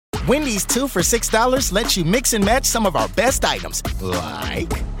Wendy's 2 for $6 lets you mix and match some of our best items,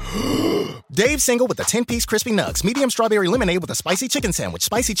 like Dave Single with a 10-piece crispy nugs, medium strawberry lemonade with a spicy chicken sandwich,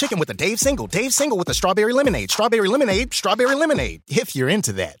 spicy chicken with a Dave Single with a strawberry lemonade, if you're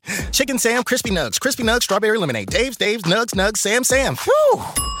into that. Chicken Sam, crispy nugs, strawberry lemonade, Dave's, nugs, Sam. Whew.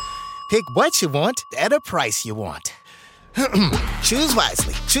 Pick what you want at a price you want. Choose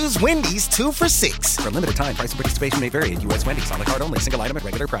wisely. Choose Wendy's 2 for $6. For a limited time, price and participation may vary at U.S. Wendy's. On the card only. Single item at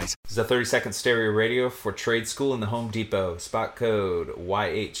regular price. This is a 30-second stereo radio for Trade School in the Home Depot. Spot code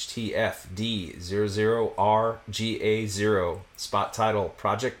YHTFD00RGA0. Spot title,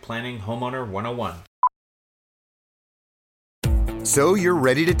 Project Planning Homeowner 101. So you're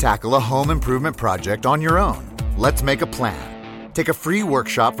ready to tackle a home improvement project on your own. Let's make a plan. Take a free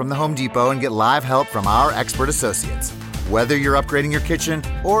workshop from the Home Depot and get live help from our expert associates. Whether you're upgrading your kitchen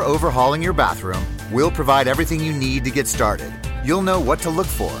or overhauling your bathroom, we'll provide everything you need to get started. You'll know what to look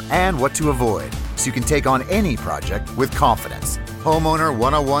for and what to avoid, so you can take on any project with confidence. Homeowner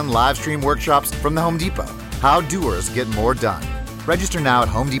 101 live stream workshops from the Home Depot. How doers get more done. Register now at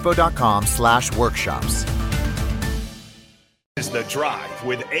homedepot.com/workshops. Is The Drive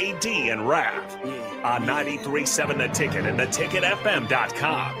with AD and Raf on 93.7 The Ticket and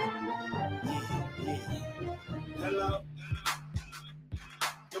theticketfm.com. Hello.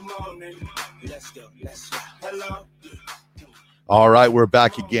 Good morning. Let's go. Hello. All right, we're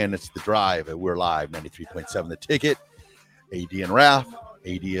back again. It's The Drive. We're live, 93.7 The Ticket. AD and Raf.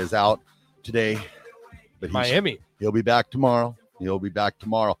 AD is out today, but he'll be back tomorrow.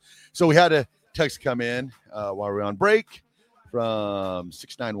 So we had a text come in while we were on break from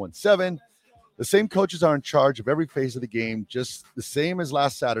 6917. The same coaches are in charge of every phase of the game, just the same as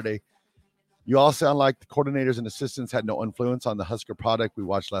last Saturday. You all sound like the coordinators and assistants had no influence on the Husker product we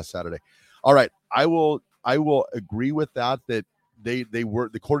watched last Saturday. All right, I will agree with that they were,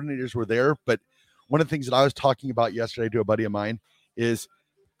 the coordinators were there, but one of the things that I was talking about yesterday to a buddy of mine is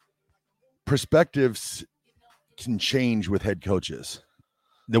perspectives can change with head coaches.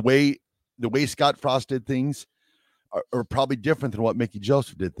 The way Scott Frost did things are probably different than what Mickey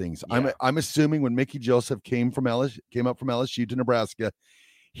Joseph did things. Yeah. I'm assuming when Mickey Joseph came up from LSU to Nebraska,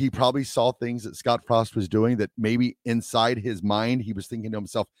 he probably saw things that Scott Frost was doing that maybe inside his mind he was thinking to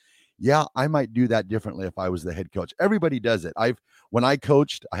himself, yeah, I might do that differently if I was the head coach. Everybody does it. When I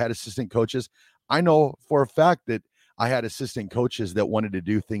coached, I had assistant coaches. I know for a fact that I had assistant coaches that wanted to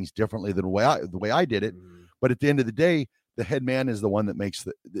do things differently than the way I did it. Mm-hmm. But at the end of the day, the head man is the one that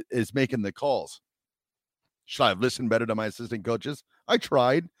is making the calls. Should I have listened better to my assistant coaches? I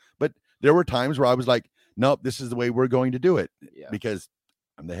tried, but there were times where I was like, nope, this is the way we're going to do it because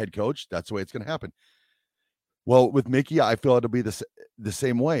I'm the head coach. That's the way it's going to happen. Well, with Mickey, I feel it'll be the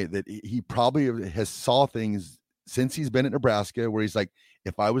same way, that he probably has saw things since he's been at Nebraska where he's like,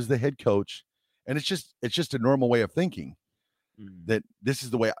 if I was the head coach, and it's just a normal way of thinking that this is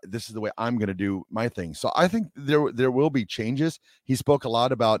the way I'm going to do my thing. So I think there will be changes. He spoke a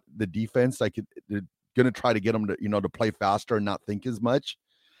lot about the defense. They're going to try to get them to, to play faster and not think as much.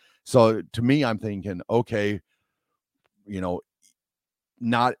 So to me, I'm thinking, okay,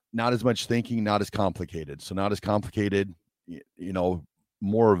 not as much thinking, not as complicated. So not as complicated,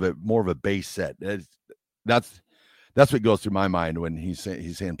 more of a base set. That's what goes through my mind when he's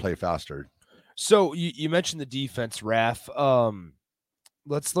saying play faster. So you mentioned the defense, Raf.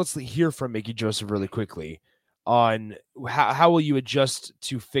 Let's hear from Mickey Joseph really quickly on how will you adjust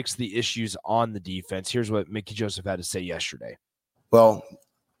to fix the issues on the defense. Here's what Mickey Joseph had to say yesterday. Well,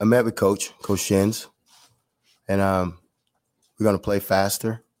 I met with Coach Shins, and we're going to play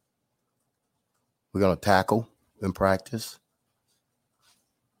faster. We're going to tackle in practice.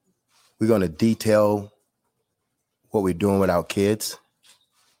 We're going to detail what we're doing with our kids.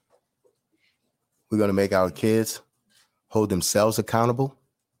 We're going to make our kids hold themselves accountable.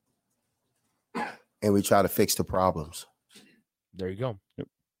 And we try to fix the problems. There you go. Yep.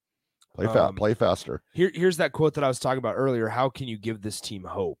 Play faster. Here's that quote that I was talking about earlier. How can you give this team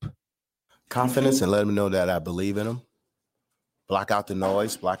hope? Confidence, and let them know that I believe in them. Block out the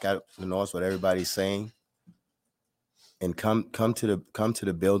noise what everybody's saying. And come to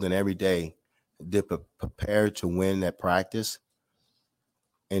the building every day, prepared to win at practice,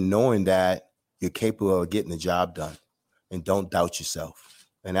 and knowing that you're capable of getting the job done, and don't doubt yourself.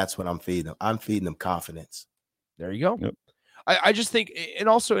 And that's what I'm feeding them. I'm feeding them confidence. There you go. Yep. I just think, and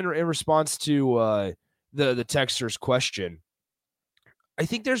also in response to the texter's question, I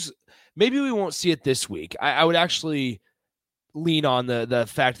think maybe we won't see it this week. I would actually lean on the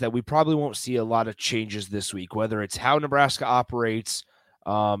fact that we probably won't see a lot of changes this week, whether it's how Nebraska operates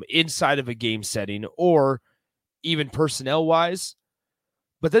inside of a game setting or even personnel wise.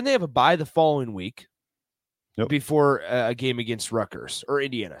 But then they have a bye the following week Yep. before a game against Rutgers or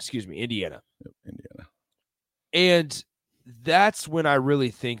Indiana. Indiana. And that's when I really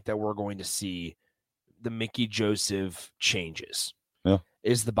think that we're going to see the Mickey Joseph changes. Yeah.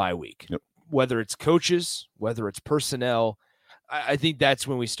 Is the bye week. Yep. Whether it's coaches, whether it's personnel, I think that's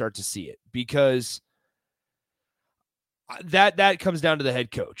when we start to see it, because that comes down to the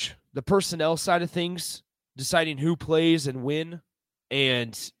head coach. The personnel side of things, deciding who plays and when,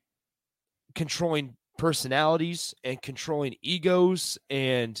 and controlling personalities and controlling egos,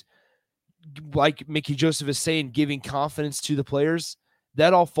 and like Mickey Joseph is saying, giving confidence to the players,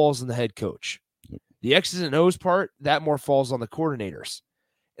 that all falls on the head coach. The X's and O's part, that more falls on the coordinators.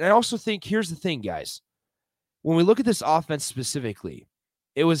 And I also think, here's the thing, guys. When we look at this offense specifically,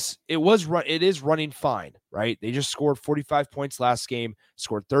 it is running fine, right? They just scored 45 points last game,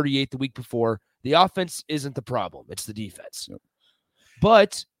 scored 38 the week before. The offense isn't the problem. It's the defense. Yep.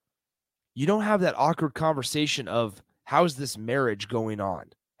 But you don't have that awkward conversation of, how's this marriage going on?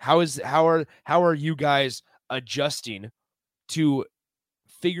 How are you guys adjusting to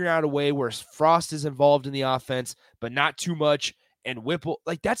figuring out a way where Frost is involved in the offense, but not too much, and Whipple,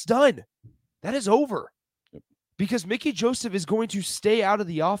 like, that's done. That is over. Yep. Because Mickey Joseph is going to stay out of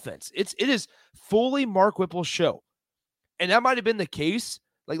the offense. It is fully Mark Whipple's show. And that might have been the case.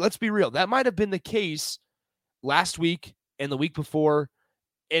 Like, let's be real. That might have been the case last week and the week before,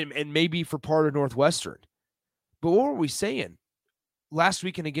 and maybe for part of Northwestern. But what were we saying last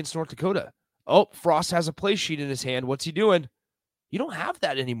weekend against North Dakota? Oh, Frost has a play sheet in his hand. What's he doing? You don't have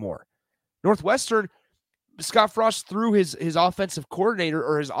that anymore. Northwestern, Scott Frost threw his offensive coordinator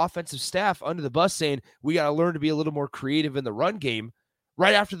or his offensive staff under the bus, saying, we got to learn to be a little more creative in the run game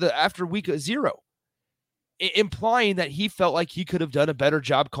right after week 0, implying that he felt like he could have done a better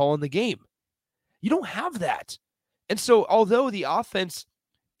job calling the game. You don't have that. And so, although the offense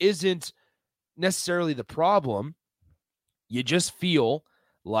isn't necessarily the problem, you just feel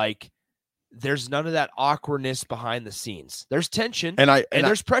like there's none of that awkwardness behind the scenes. There's tension and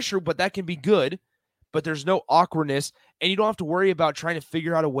there's pressure, but that can be good. But there's no awkwardness, and you don't have to worry about trying to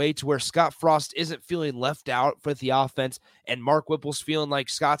figure out a way to where Scott Frost isn't feeling left out with the offense, and Mark Whipple's feeling like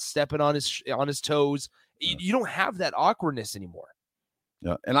Scott's stepping on his toes. You don't have that awkwardness anymore.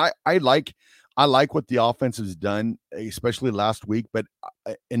 Yeah, and I like what the offense has done, especially last week. But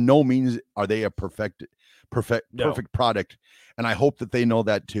in no means are they a perfect product. And I hope that they know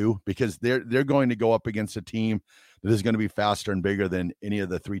that too, because they're going to go up against a team that is going to be faster and bigger than any of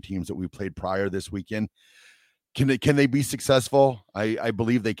the 3 teams that we played prior this weekend. Can they be successful? I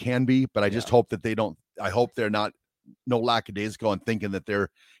believe they can be, but I just hope that they don't. I hope they're not no lackadaisical and thinking that they're,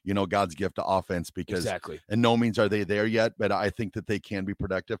 God's gift to offense, because in no means are they there yet, but I think that they can be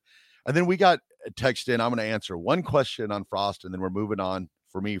productive. And then we got a text in. I'm going to answer one question on Frost, and then we're moving on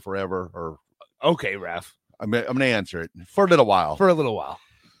for me forever. Or okay, Raph. I'm going to answer it for a little while.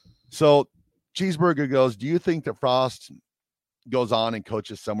 So Cheeseburger goes, do you think that Frost goes on and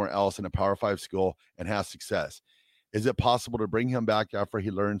coaches somewhere else in a Power 5 school and has success? Is it possible to bring him back after he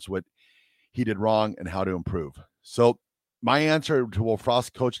learns what he did wrong and how to improve? So my answer to, will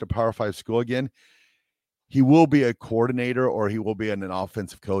Frost coach at a Power 5 school again? He will be a coordinator, or he will be an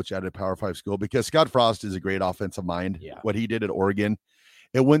offensive coach at a Power 5 school, because Scott Frost is a great offensive mind. Yeah. What he did at Oregon,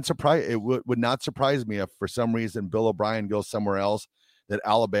 it would not surprise me if for some reason Bill O'Brien goes somewhere else, that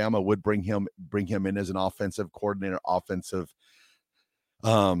Alabama would bring him in as an offensive coordinator,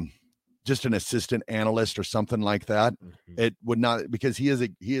 just an assistant analyst or something like that. Mm-hmm. It would not, because he is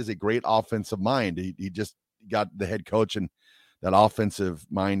a great offensive mind. He just got the head coach, and that offensive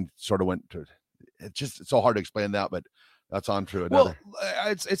mind sort of went to. It's so hard to explain that, but that's on to another. Well,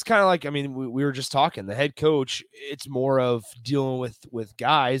 it's kind of like, I mean, we were just talking, the head coach, it's more of dealing with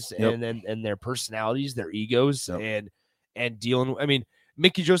guys and their personalities, their egos, and dealing. I mean,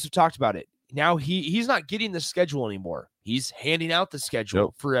 Mickey Joseph talked about it. Now he's not getting the schedule anymore. He's handing out the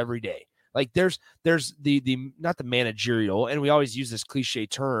schedule for every day. Like there's the not the managerial, and we always use this cliche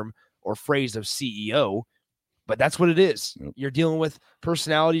term or phrase of CEO, but that's what it is. Yep. You're dealing with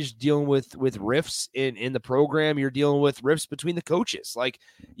personalities, dealing with rifts in the program. You're dealing with rifts between the coaches. Like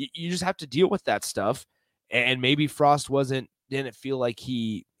you just have to deal with that stuff. And maybe Frost didn't feel like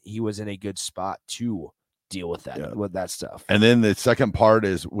he was in a good spot to deal with that stuff. And then the second part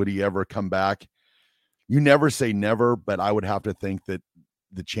is, would he ever come back? You never say never, but I would have to think that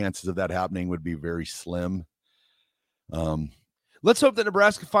the chances of that happening would be very slim. Let's hope that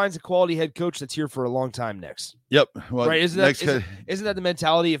Nebraska finds a quality head coach that's here for a long time next. Yep. Well, right. Isn't that the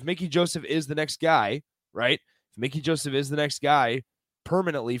mentality? If Mickey Joseph is the next guy, right? If Mickey Joseph is the next guy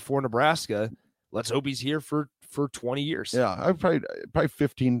permanently for Nebraska, let's hope he's here for for 20 years. Yeah, I've probably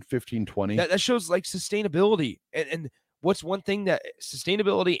 15, 20. That shows like sustainability. And what's one thing that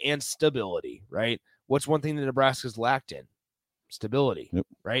sustainability and stability, right? What's one thing that Nebraska's lacked in? Stability, Yep.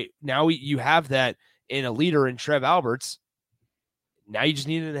 right? Now you have that in a leader in Trev Alberts. Now you just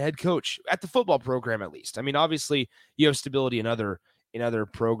needed a head coach at the football program, at least. I mean, obviously you have stability in other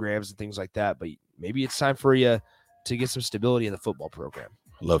programs and things like that, but maybe it's time for you to get some stability in the football program.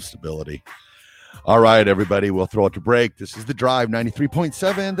 Love stability. All right, everybody, we'll throw it to break. This is The Drive,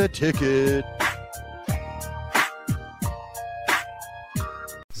 93.7 The Ticket.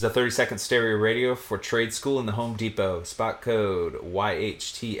 This is a 30-second stereo radio for trade school in the Home Depot. Spot code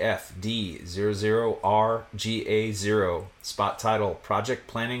YHTFD00RGA0. Spot title, Project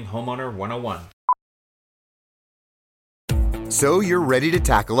Planning Homeowner 101. So you're ready to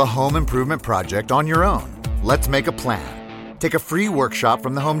tackle a home improvement project on your own. Let's make a plan. Take a free workshop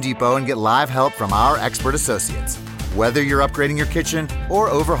from the Home Depot and get live help from our expert associates. Whether you're upgrading your kitchen or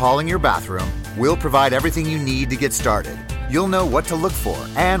overhauling your bathroom, we'll provide everything you need to get started. You'll know what to look for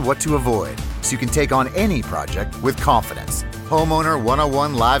and what to avoid, so you can take on any project with confidence. Homeowner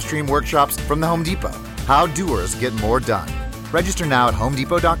 101 live stream workshops from the Home Depot. How doers get more done. Register now at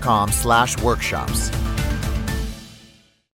homedepot.com/workshops.